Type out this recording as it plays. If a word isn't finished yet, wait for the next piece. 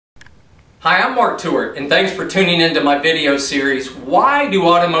Hi, I'm Mark Tewart, and thanks for tuning into my video series, Why Do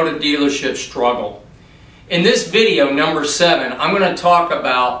Automotive Dealerships Struggle? In this video, number 7, I'm going to talk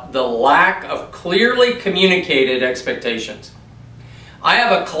about the lack of clearly communicated expectations. I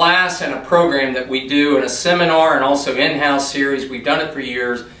have a class and a program that we do in a seminar and also in-house series. We've done it for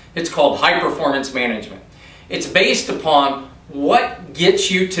years. It's called High Performance Management. It's based upon what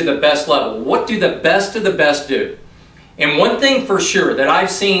gets you to the best level. What do the best of the best do? And one thing for sure that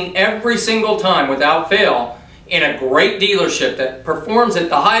I've seen every single time without fail in a great dealership that performs at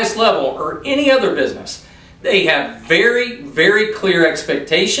the highest level or any other business, they have very, very clear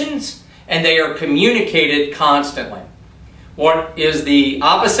expectations and they are communicated constantly. What is the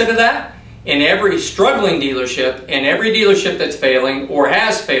opposite of that? In every struggling dealership, in every dealership that's failing or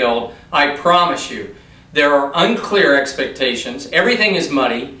has failed, I promise you, there are unclear expectations. Everything is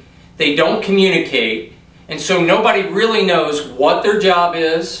muddy. They don't communicate. And so nobody really knows what their job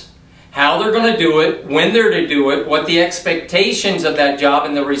is, how they're going to do it, when they're to do it, what the expectations of that job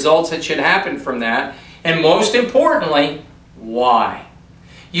and the results that should happen from that, and most importantly, why.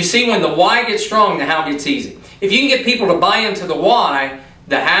 You see, when the why gets strong, the how gets easy. If you can get people to buy into the why,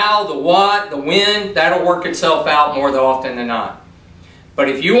 the how, the what, the when, that'll work itself out more often than not. But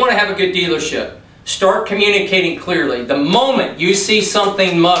if you want to have a good dealership, start communicating clearly. The moment you see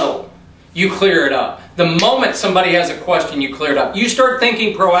something muddled, you clear it up. The moment somebody has a question, you clear it up. You start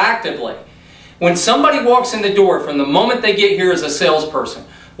thinking proactively. When somebody walks in the door, from the moment they get here as a salesperson,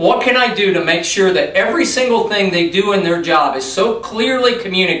 what can I do to make sure that every single thing they do in their job is so clearly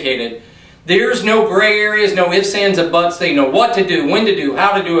communicated? There's no gray areas, no ifs, ands, and buts. They know what to do, when to do,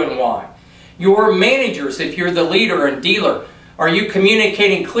 how to do it, and why. Your managers, if you're the leader and dealer, are you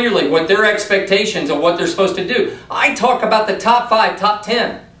communicating clearly what their expectations of what they're supposed to do? I talk about the top 5, top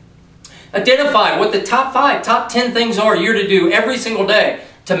 10. Identify what the top 5, top 10 things are you're to do every single day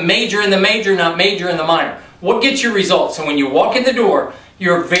to major in the major, not major in the minor. What gets you results? And when you walk in the door,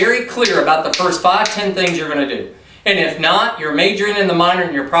 you're very clear about the first 5, 10 things you're going to do. And if not, you're majoring in the minor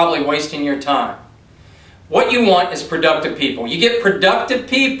and you're probably wasting your time. What you want is productive people. You get productive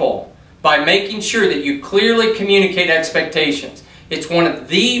people by making sure that you clearly communicate expectations. It's one of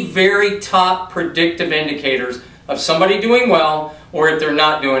the very top predictive indicators of somebody doing well, or if they're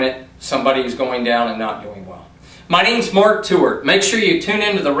not doing it, somebody who's going down and not doing well. My name's Mark Tewart. Make sure you tune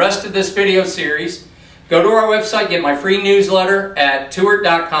into the rest of this video series. Go to our website, get my free newsletter at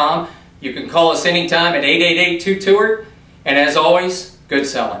Tewart.com. You can call us anytime at 888-2-TEWART. And as always, good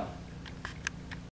selling.